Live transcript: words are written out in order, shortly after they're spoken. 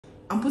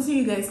I'm putting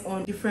you guys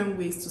on different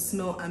ways to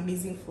smell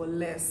amazing for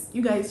less.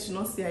 You guys should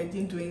not say I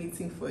didn't do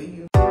anything for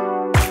you.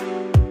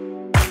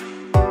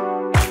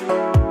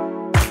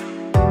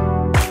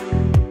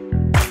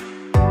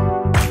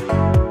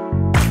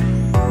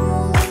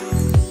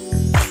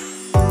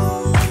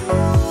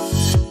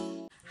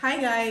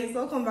 Hi guys,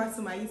 welcome back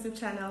to my YouTube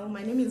channel.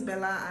 My name is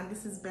Bella and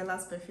this is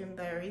Bella's Perfume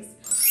Diaries.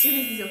 If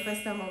this is your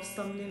first time of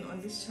stumbling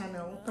on this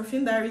channel,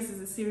 Perfume Diaries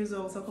is a series where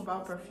we'll talk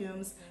about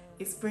perfumes,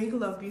 a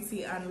sprinkle of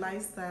beauty and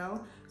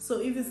lifestyle. So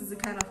if this is the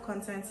kind of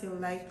content you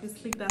like, please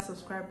click that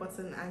subscribe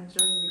button and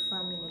join the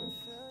family.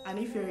 And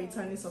if you're a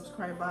returning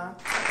subscriber,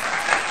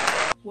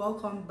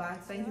 welcome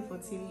back. Thank you for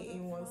tuning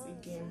in once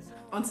again.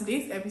 On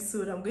today's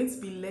episode, I'm going to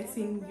be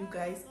letting you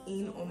guys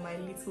in on my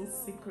little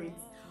secret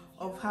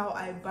of how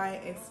I buy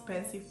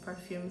expensive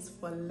perfumes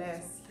for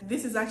less.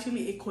 This is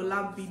actually a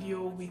collab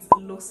video with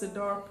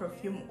LUXODOR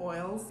Perfume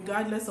Oils.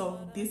 Regardless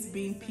of this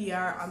being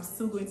PR, I'm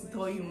still going to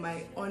tell you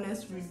my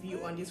honest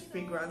review on these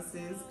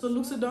fragrances. So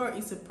LUXODOR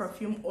is a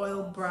perfume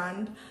oil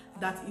brand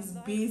that is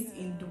based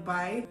in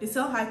Dubai. They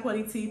sell high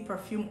quality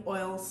perfume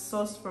oils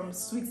sourced from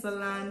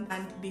Switzerland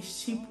and they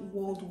ship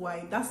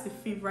worldwide. That's the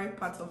favorite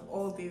part of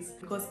all this,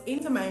 because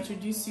anytime I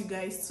introduce you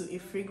guys to a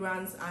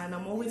fragrance and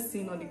I'm always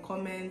seeing on the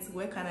comments,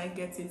 where can I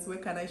get it, where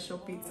can I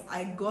shop it,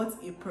 I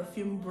got a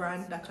perfume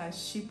brand that can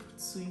ship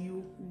to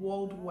you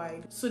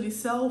worldwide. So they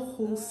sell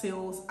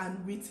wholesales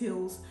and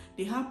retails.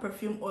 They have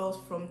perfume oils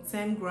from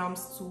 10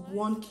 grams to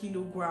 1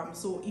 kilogram.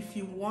 So if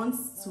you want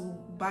to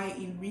buy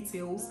in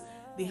retails,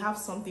 they have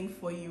something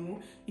for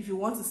you. If you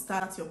want to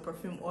start your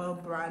perfume oil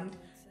brand,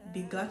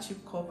 they got you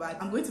covered.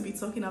 I'm going to be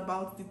talking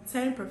about the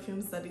 10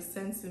 perfumes that they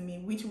sent to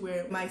me, which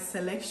were my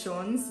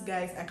selections.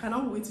 Guys, I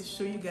cannot wait to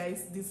show you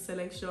guys these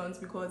selections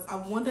because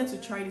I've wanted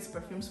to try these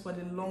perfumes for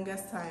the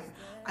longest time.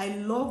 I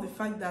love the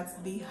fact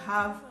that they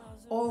have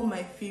all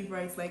my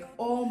favorites, like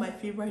all my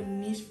favorite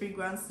niche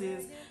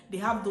fragrances. They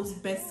have those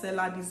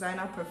bestseller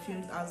designer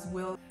perfumes as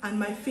well. And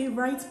my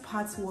favorite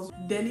part was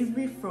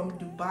delivery from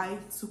Dubai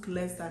took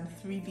less than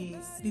 3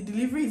 days. The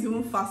delivery is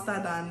even faster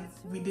than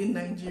within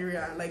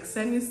Nigeria. Like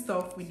sending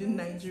stuff within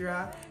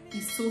Nigeria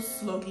is so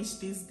sluggish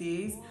these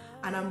days.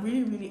 And I'm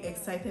really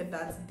excited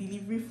that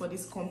delivery for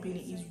this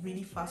company is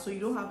really fast, so you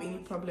don't have any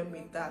problem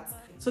with that.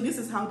 So this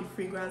is how the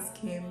fragrance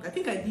came. I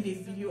think I did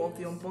a video of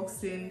the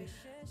unboxing.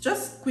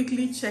 Just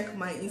quickly check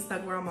my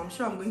Instagram. I'm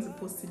sure I'm going to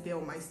post it there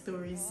on my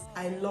stories.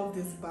 I love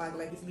this bag.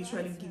 Like, it's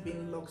literally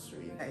giving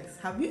luxury. Guys,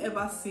 have you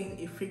ever seen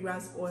a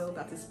fragrance oil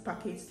that is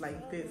packaged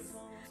like this?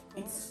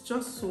 It's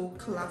just so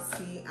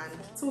classy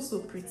and so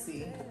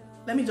pretty.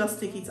 Let me just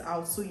take it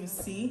out so you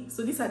see.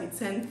 So these are the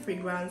 10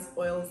 fragrance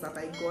oils that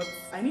I got.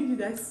 I need you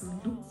guys to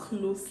look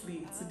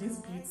closely to this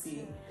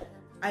beauty.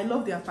 I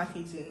love their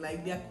packaging.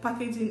 Like, their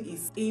packaging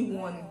is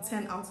A1,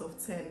 10 out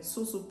of 10.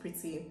 So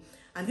pretty.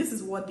 And this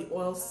is what the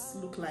oils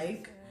look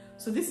like.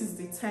 So this is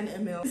the 10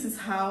 ml. This is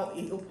how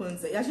it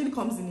opens. It actually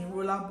comes in a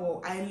roller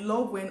ball. I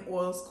love when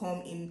oils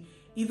come in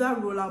either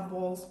roller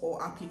balls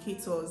or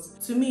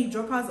applicators. To me,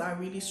 droppers are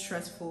really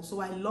stressful, so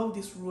I love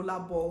these roller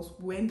balls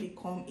when they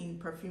come in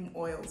perfume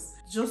oils.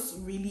 Just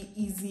really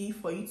easy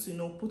for you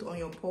to put on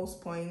your pulse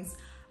points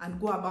and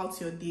go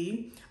about your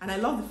day. And I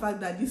love the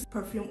fact that these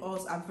perfume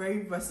oils are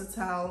very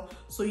versatile,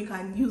 so you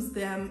can use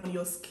them on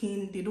your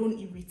skin. They don't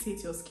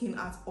irritate your skin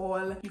at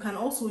all. You can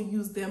also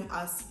use them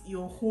as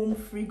your home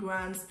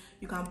fragrance.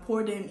 You can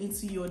pour them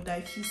into your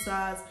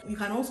diffusers. You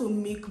can also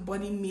make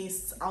body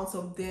mists out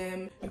of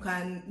them. You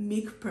can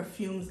make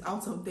perfumes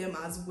out of them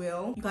as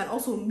well. You can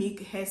also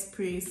make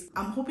hairsprays.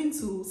 I'm hoping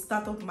to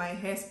start up my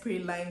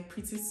hairspray line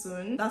pretty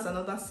soon. That's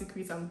another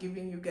secret I'm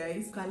giving you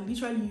guys. You can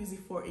literally use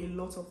it for a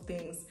lot of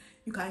things.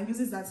 You can use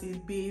it as a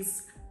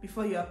base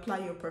before you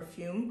apply your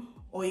perfume,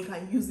 or you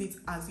can use it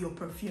as your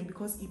perfume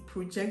because it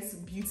projects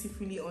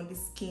beautifully on the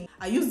skin.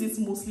 I use this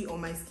mostly on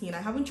my skin. I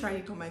haven't tried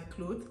it on my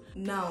clothes.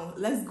 Now,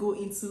 let's go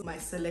into my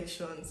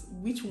selections.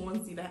 Which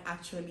ones did I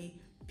actually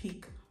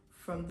pick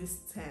from this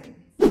 10?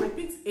 I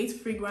picked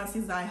 8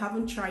 fragrances that I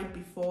haven't tried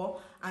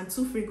before and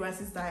 2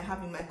 fragrances that I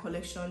have in my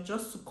collection,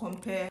 just to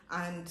compare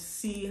and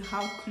see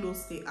how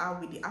close they are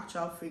with the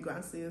actual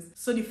fragrances.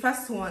 So the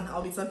first one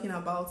I'll be talking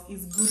about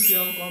is Good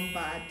Girl Gone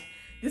Bad.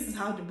 This is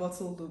how the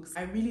bottle looks.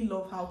 I really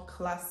love how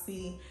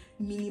classy,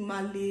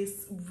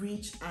 minimalist,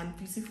 rich and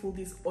beautiful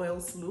these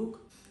oils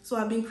look. So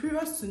I've been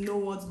curious to know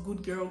what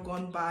Good Girl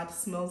Gone Bad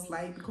smells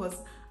like because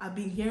I've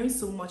been hearing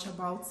so much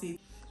about it.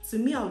 To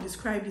me, I'll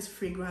describe this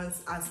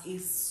fragrance as a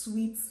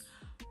sweet,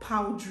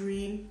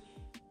 powdery,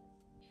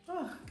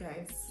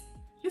 guys,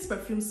 this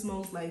perfume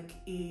smells like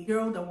a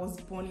girl that was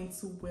born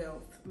into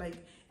wealth, like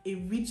a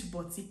rich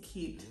boutique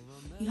kid.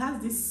 It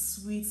has this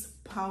sweet,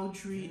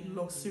 powdery,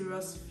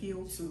 luxurious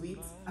feel to it.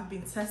 I've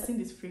been testing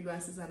these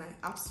fragrances and I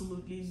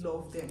absolutely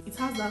love them. It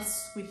has that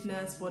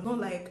sweetness, but not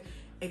like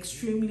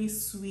extremely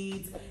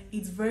sweet.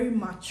 It's very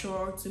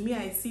mature. To me,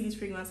 I see this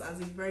fragrance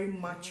as a very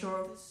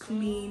mature,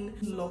 clean,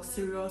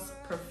 luxurious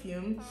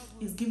perfume.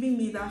 It's giving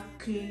me that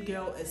clean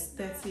girl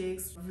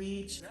aesthetics,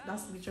 rich.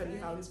 That's literally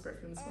how this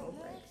perfume smells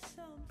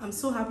like. I'm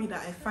so happy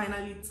that I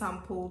finally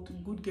sampled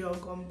Good Girl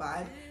Gone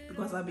Bad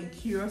because I've been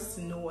curious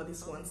to know what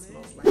this one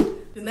smells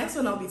like. The next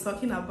one I'll be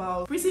talking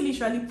about pretty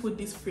literally put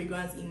this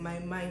fragrance in my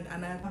mind,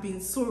 and I've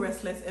been so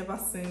restless ever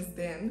since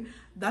then.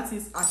 That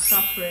is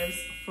Perfumes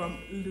from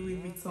Louis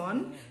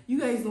Vuitton. You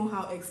guys know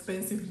how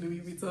expensive Louis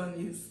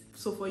Vuitton is.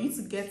 So for you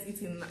to get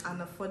it in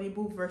an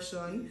affordable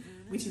version,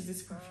 which is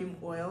this perfume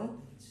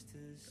oil,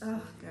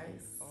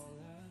 guys,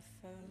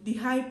 the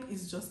hype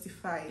is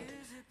justified.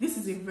 This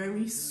is a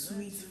very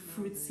sweet,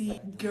 fruity,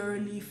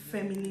 girly,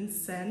 feminine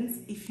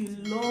scent. If you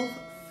love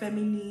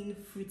feminine,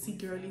 fruity,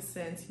 girly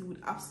scent, you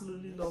would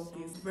absolutely love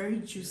this. Very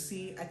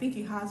juicy. I think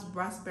it has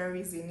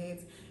raspberries in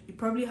it. It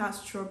probably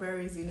has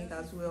strawberries in it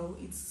as well.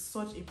 It's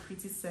such a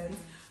pretty scent.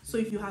 So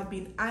if you have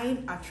been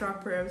eyeing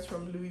Perfumes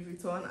from Louis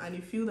Vuitton and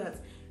you feel that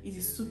it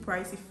is too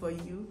pricey for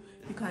you,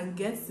 you can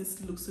get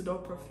this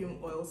LUXODOR perfume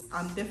oils.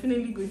 I'm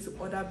definitely going to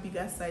order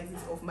bigger sizes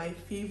of my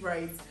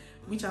favorites,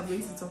 which I'm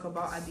going to talk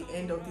about at the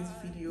end of this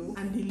video,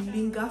 and they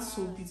linger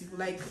so beautiful.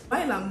 Like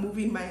while I'm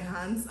moving my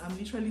hands, I'm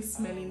literally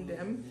smelling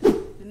them.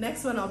 The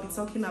next one I'll be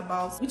talking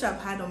about, which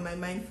I've had on my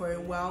mind for a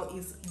while,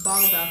 is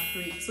Bal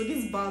d'Afrique. So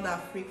this Bal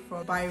d'Afrique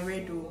from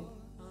Byredo.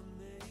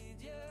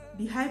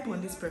 The hype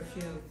on this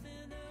perfume,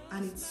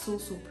 and it's so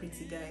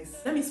pretty, guys.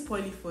 Let me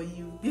spoil it for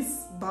you.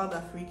 This Bal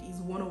d'Afrique is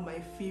one of my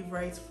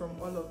favorites from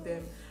all of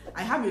them.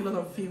 I have a lot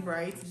of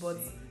favorites, but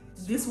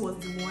this was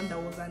the one that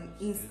was an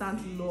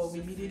instant love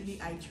immediately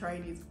I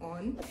tried it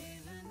on.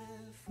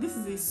 This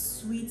is a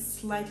sweet,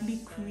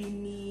 slightly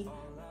creamy,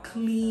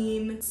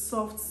 clean,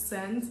 soft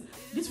scent.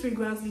 This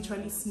fragrance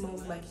literally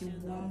smells like a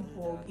warm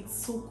hug. It's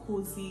so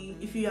cozy.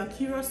 If you are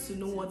curious to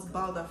know what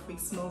Bal d'Afrique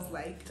smells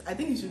like, I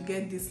think you should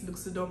get this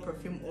LUXODOR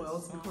perfume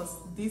oils because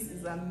this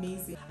is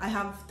amazing. I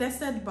have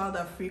tested Bal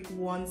d'Afrique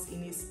once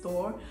in a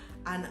store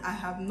and I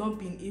have not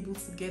been able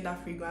to get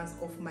that fragrance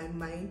off my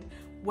mind.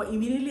 But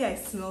immediately I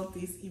smelled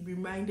this, it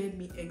reminded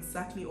me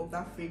exactly of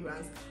that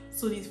fragrance.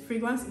 So this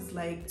fragrance is,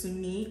 like, to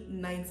me,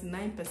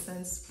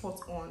 99%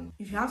 spot on.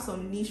 If you have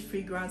some niche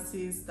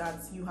fragrances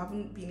that you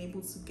haven't been able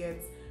to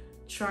get,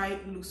 try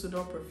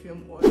LUXODOR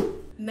perfume oil.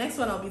 Next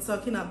one I'll be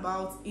talking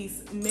about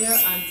is Mare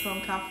and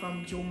Tonka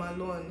from Jo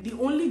Malone. The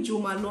only Jo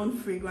Malone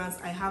fragrance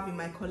I have in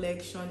my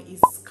collection is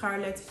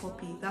Scarlet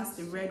Poppy. That's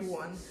the red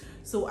one.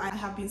 So I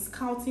have been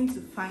scouting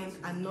to find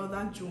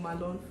another Jo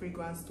Malone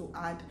fragrance to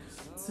add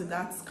to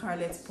that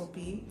Scarlet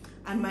Poppy,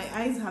 and my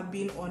eyes have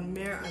been on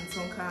Mare and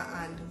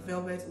Tonka and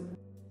Velvet.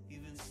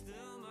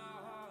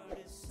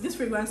 This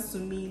fragrance to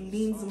me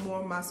leans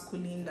more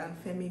masculine than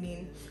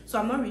feminine, so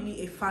I'm not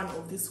really a fan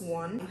of this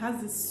one. It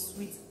has this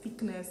sweet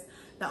thickness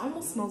that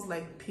almost smells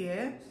like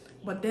pear,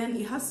 but then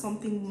it has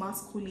something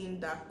masculine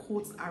that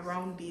coats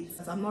around it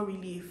that I'm not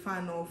really a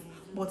fan of,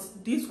 but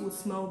this would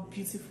smell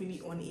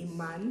beautifully on a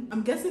man.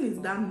 I'm guessing it's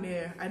that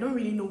Mare. I don't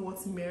really know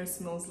what Mare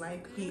smells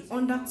like. The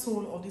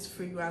undertone of this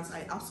fragrance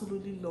I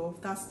absolutely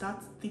love. That's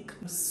that thick,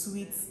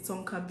 sweet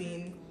tonka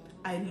bean.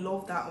 I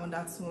love that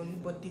undertone,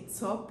 but the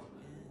top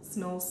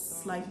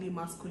smells slightly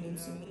masculine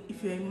to me.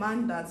 If you're a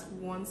man that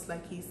wants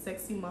like a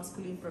sexy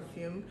masculine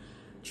perfume,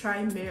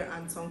 try Mare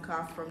and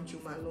Tonka from Jo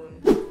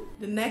Malone.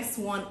 The next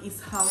one is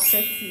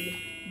Halfeti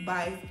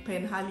by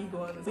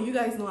Penhaligon. So you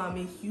guys know I'm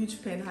a huge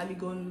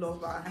Penhaligon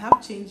lover. I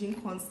have Changing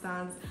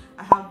Constance,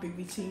 I have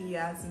Bewitching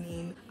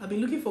Yasmin. I've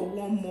been looking for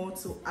one more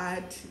to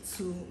add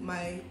to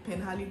my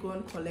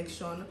Penhaligon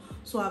collection,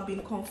 so I've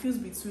been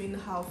confused between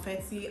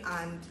Halfeti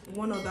and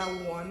one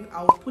other one.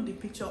 I'll put the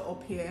picture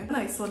up here. When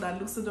I saw that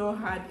LUXODOR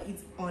had it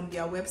on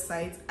their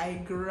website, I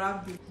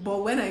grabbed it,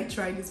 but when I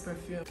tried this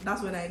perfume,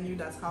 that's when I knew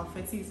that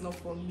Halfeti is not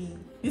for me.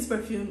 This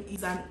perfume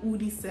is an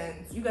oody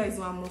scent. You guys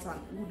know I'm not an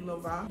oud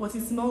lover, but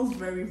it smells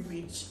very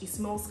rich. It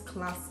smells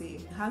classy.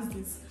 It has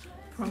this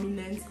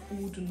prominent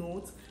oud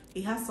note.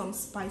 It has some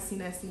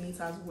spiciness in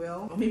it as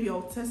well. Or maybe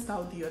I'll test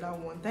out the other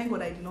one. Thank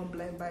God I did not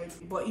blind buy it.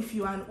 But if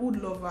you're an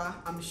oud lover,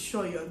 I'm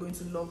sure you're going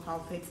to love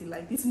Halfeti.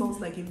 Like, this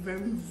smells like a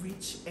very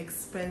rich,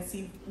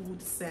 expensive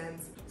oud scent.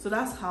 So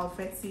that's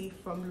Halfeti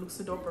from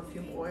LUXODOR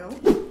perfume oil.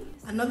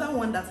 Another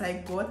one that I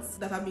got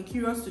that I've been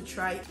curious to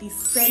try is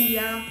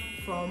Celia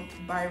from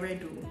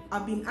Byredo.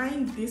 I've been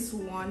eyeing this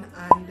one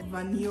and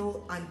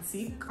Vanille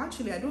Antique.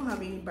 Actually, I don't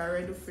have any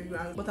Byredo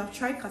fragrance, but I've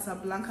tried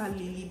Casablanca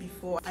Lily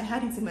before. I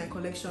had it in my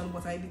collection,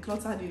 but I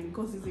decluttered it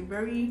because it's a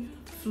very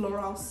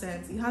floral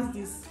scent. It has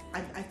this,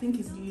 I think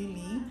it's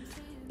lily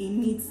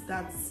in it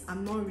that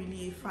I'm not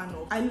really a fan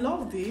of. I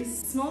love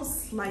this. It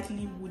smells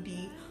slightly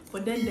woody,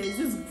 but then there's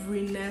this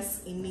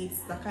greenness in it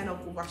that kind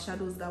of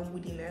overshadows that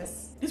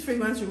woodiness. This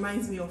fragrance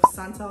reminds me of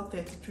Santal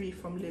 33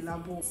 from Le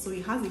Labo. So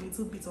it has a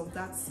little bit of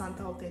that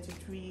Santal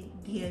 33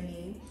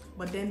 DNA,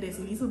 but then there's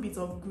a little bit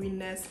of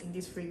greenness in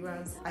this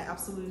fragrance. I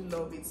absolutely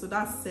love it. So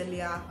that's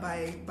Celia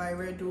by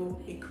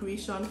Byredo, a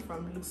creation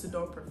from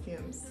LUXODOR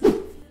Perfumes.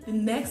 The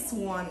next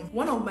one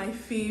of my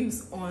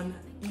faves on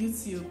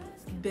YouTube,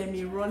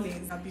 Demi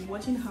Rollins. I've been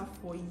watching her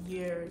for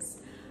years,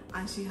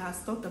 and she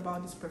has talked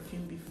about this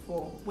perfume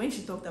before. When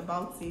she talked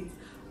about it,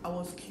 I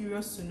was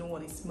curious to know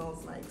what it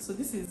smells like. So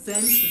this is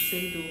Zen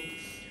Shiseido.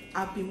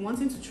 I've been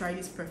wanting to try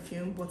this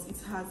perfume, but it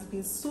has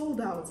been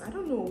sold out. I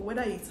don't know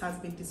whether it has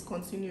been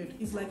discontinued.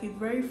 It's like a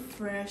very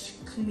fresh,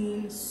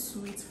 clean,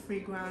 sweet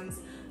fragrance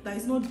that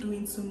is not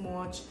doing too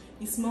much.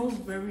 It smells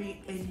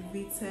very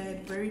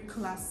elevated, very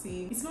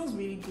classy. It smells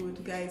really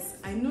good, guys.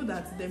 I know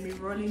that Demi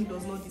Rolling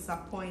does not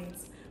disappoint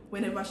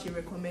whenever she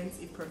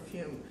recommends a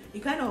perfume.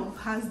 It kind of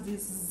has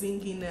this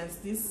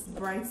zinginess, this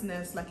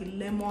brightness, like a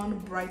lemon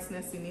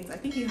brightness in it. I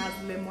think it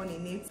has lemon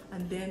in it,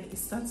 and then it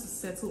starts to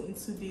settle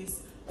into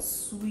this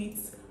sweet,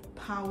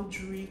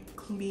 powdery,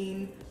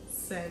 clean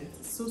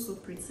scent. So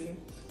pretty.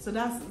 So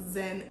that's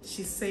Zen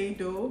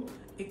Shiseido,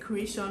 a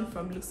creation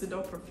from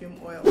LUXODOR Perfume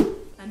Oil.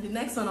 And the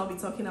next one I'll be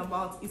talking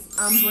about is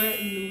Ambre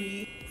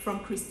Nuit from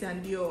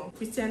Christian Dior.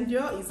 Christian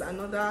Dior is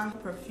another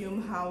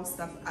perfume house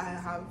that I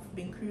have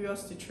been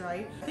curious to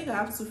try. I think I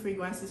have 2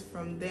 fragrances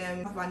from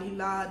them,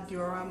 Vanilla,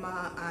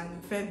 Diorama,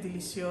 and Fève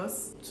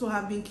Delicious. So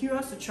I've been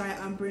curious to try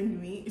Ambre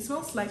Nuit. It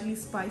smells slightly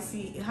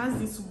spicy. It has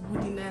this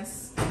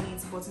woodiness in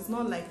it, but it's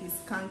not like this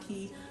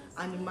skanky,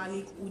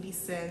 animalic, woody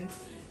scent.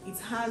 It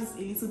has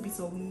a little bit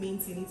of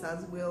mint in it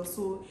as well,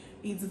 so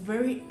it's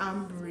very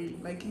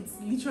ambery. Like, it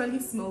literally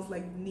smells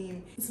like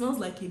neem. It smells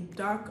like a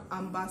dark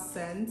amber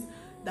scent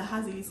that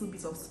has a little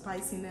bit of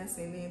spiciness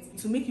in it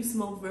to make you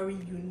smell very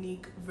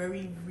unique,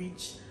 very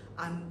rich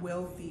and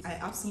wealthy. I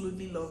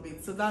absolutely love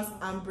it. So that's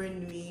Ambre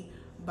Nuit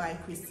by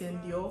Christian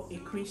Dior, a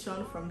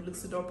creation from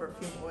LUXODOR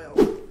Perfume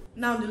Oil.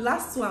 Now the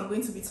last 2 I'm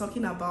going to be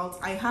talking about,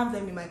 I have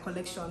them in my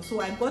collection. So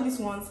I bought these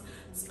ones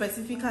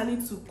specifically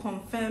to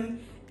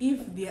confirm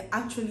if they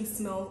actually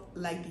smell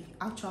like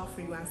the actual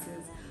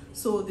fragrances.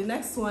 So the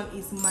next one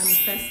is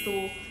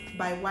Manifesto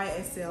by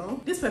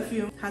YSL. This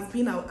perfume has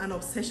been an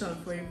obsession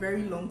for a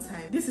very long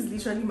time. This is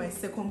literally my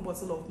 2nd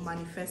bottle of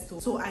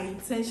Manifesto. So I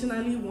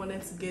intentionally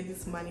wanted to get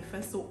this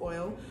Manifesto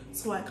oil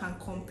so I can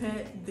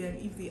compare them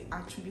if they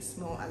actually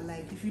smell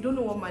alike. If you don't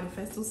know what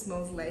Manifesto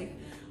smells like,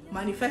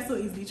 Manifesto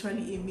is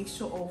literally a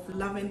mixture of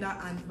lavender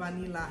and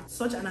vanilla.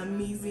 Such an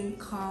amazing,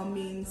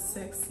 calming,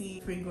 sexy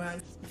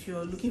fragrance. If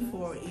you're looking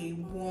for a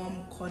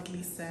warm,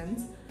 cuddly scent,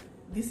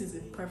 this is a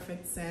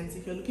perfect scent.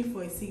 If you're looking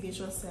for a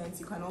signature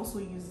scent, you can also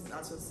use it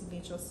as your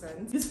signature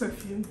scent. This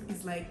perfume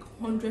is like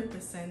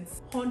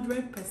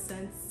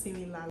 100%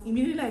 similar.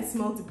 Immediately I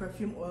smelled the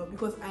perfume oil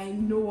because I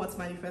know what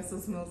Manifesto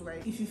smells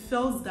like. If you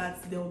felt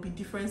that there will be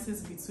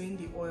differences between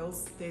the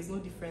oils, there's no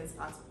difference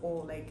at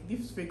all. Like,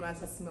 these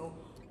fragrances smell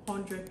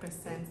 100%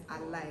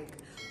 alike.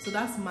 So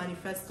that's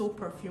Manifesto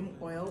Perfume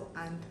Oil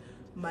and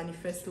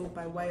Manifesto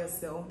by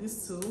YSL.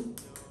 These 2,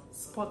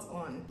 spot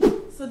on.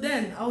 So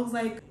then I was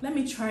like, let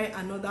me try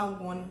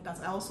another one that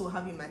I also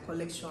have in my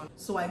collection.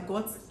 So I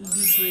got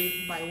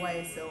Libre by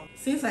YSL.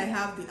 Since I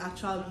have the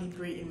actual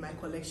Libre in my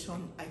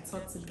collection, I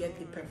thought to get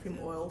the perfume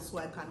oil so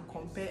I can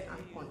compare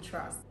and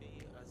contrast.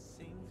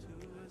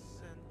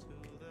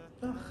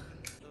 Ugh.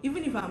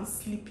 Even if I'm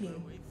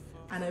sleeping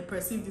and I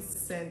perceive this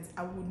scent,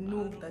 I would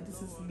know that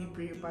this is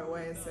Libre by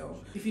YSL.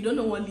 If you don't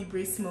know what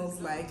Libre smells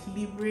like,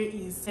 Libre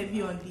is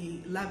heavy on the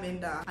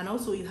lavender, and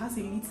also it has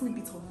a little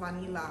bit of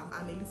vanilla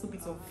and a little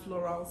bit of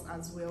florals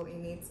as well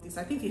in it.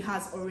 I think it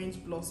has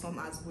orange blossom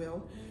as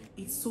well.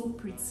 It's so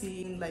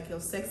pretty, like your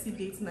sexy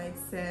date night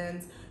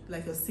scent,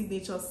 like your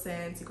signature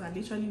scent. You can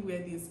literally wear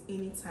this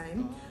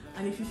anytime.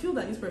 And if you feel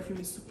that this perfume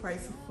is too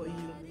pricey for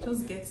you,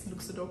 just get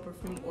LUXODOR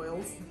Perfume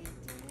Oils.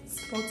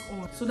 Spot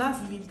on. So that's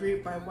Libre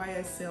by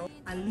YSL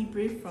and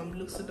Libre from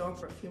LUXODOR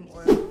Perfume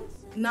Oil.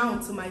 Now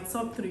to my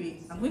top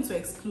 3. I'm going to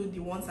exclude the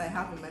ones I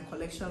have in my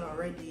collection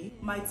already.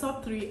 My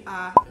top 3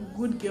 are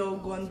Good Girl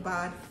Gone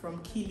Bad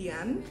from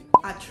Kilian,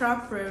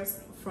 Attrape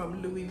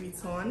from Louis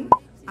Vuitton,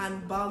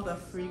 and Bal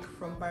d'Afrique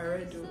from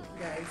Byredo.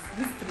 Guys,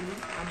 these 3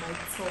 are my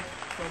top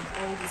from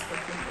all these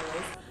perfume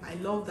oils. I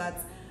love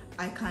that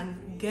I can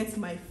get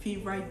my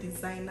favorite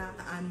designer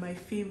and my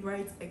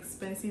favorite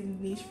expensive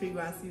niche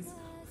fragrances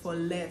for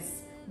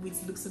less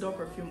with LUXODOR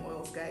Perfume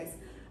Oils, guys.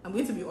 I'm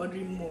going to be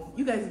ordering more.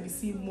 You guys will be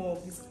seeing more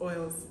of these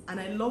oils, and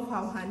I love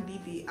how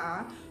handy they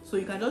are. So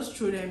you can just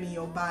throw them in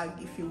your bag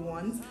if you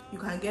want. You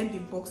can get the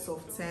box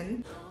of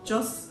 10.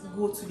 Just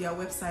go to their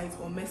website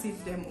or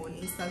message them on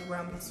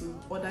Instagram to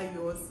order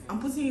yours. I'm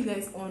putting you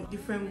guys on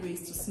different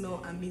ways to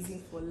smell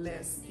amazing for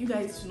less. You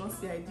guys should not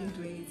say I didn't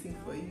do anything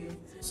for you.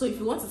 So if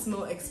you want to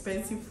smell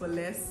expensive for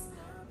less,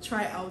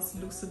 try out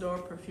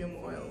LUXODOR Perfume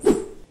Oils.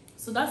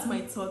 So that's my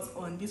thoughts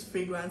on these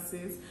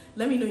fragrances.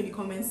 Let me know in the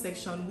comment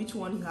section which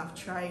one you have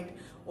tried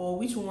or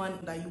which one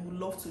that you would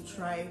love to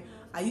try.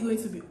 Are you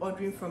going to be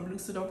ordering from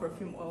LUXODOR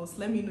Perfume Oils?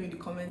 Let me know in the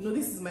comments.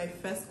 This is my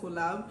first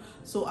collab,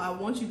 so I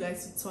want you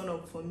guys to turn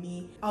up for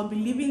me. I'll be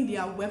leaving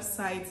their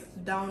website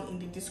down in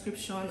the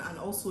description and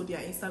also their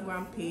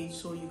Instagram page,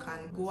 so you can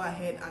go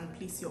ahead and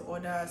place your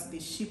orders. They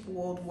ship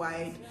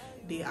worldwide.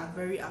 They are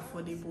very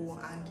affordable,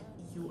 and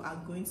you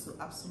are going to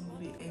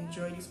absolutely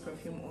enjoy this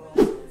perfume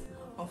oil.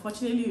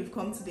 Unfortunately, we've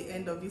come to the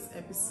end of this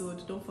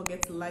episode. Don't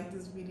forget to like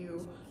this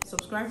video,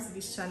 subscribe to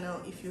this channel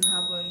if you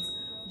haven't,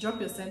 drop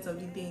your scent of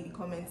the day in the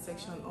comment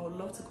section. I would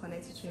love to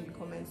connect with you in the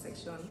comment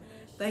section.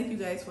 Thank you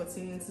guys for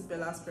tuning into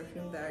Bella's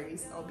Perfume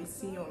Diaries. I'll be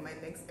seeing you on my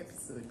next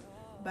episode.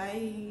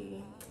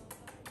 Bye.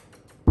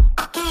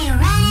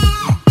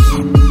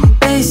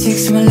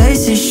 Basics, my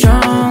lace is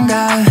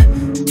stronger.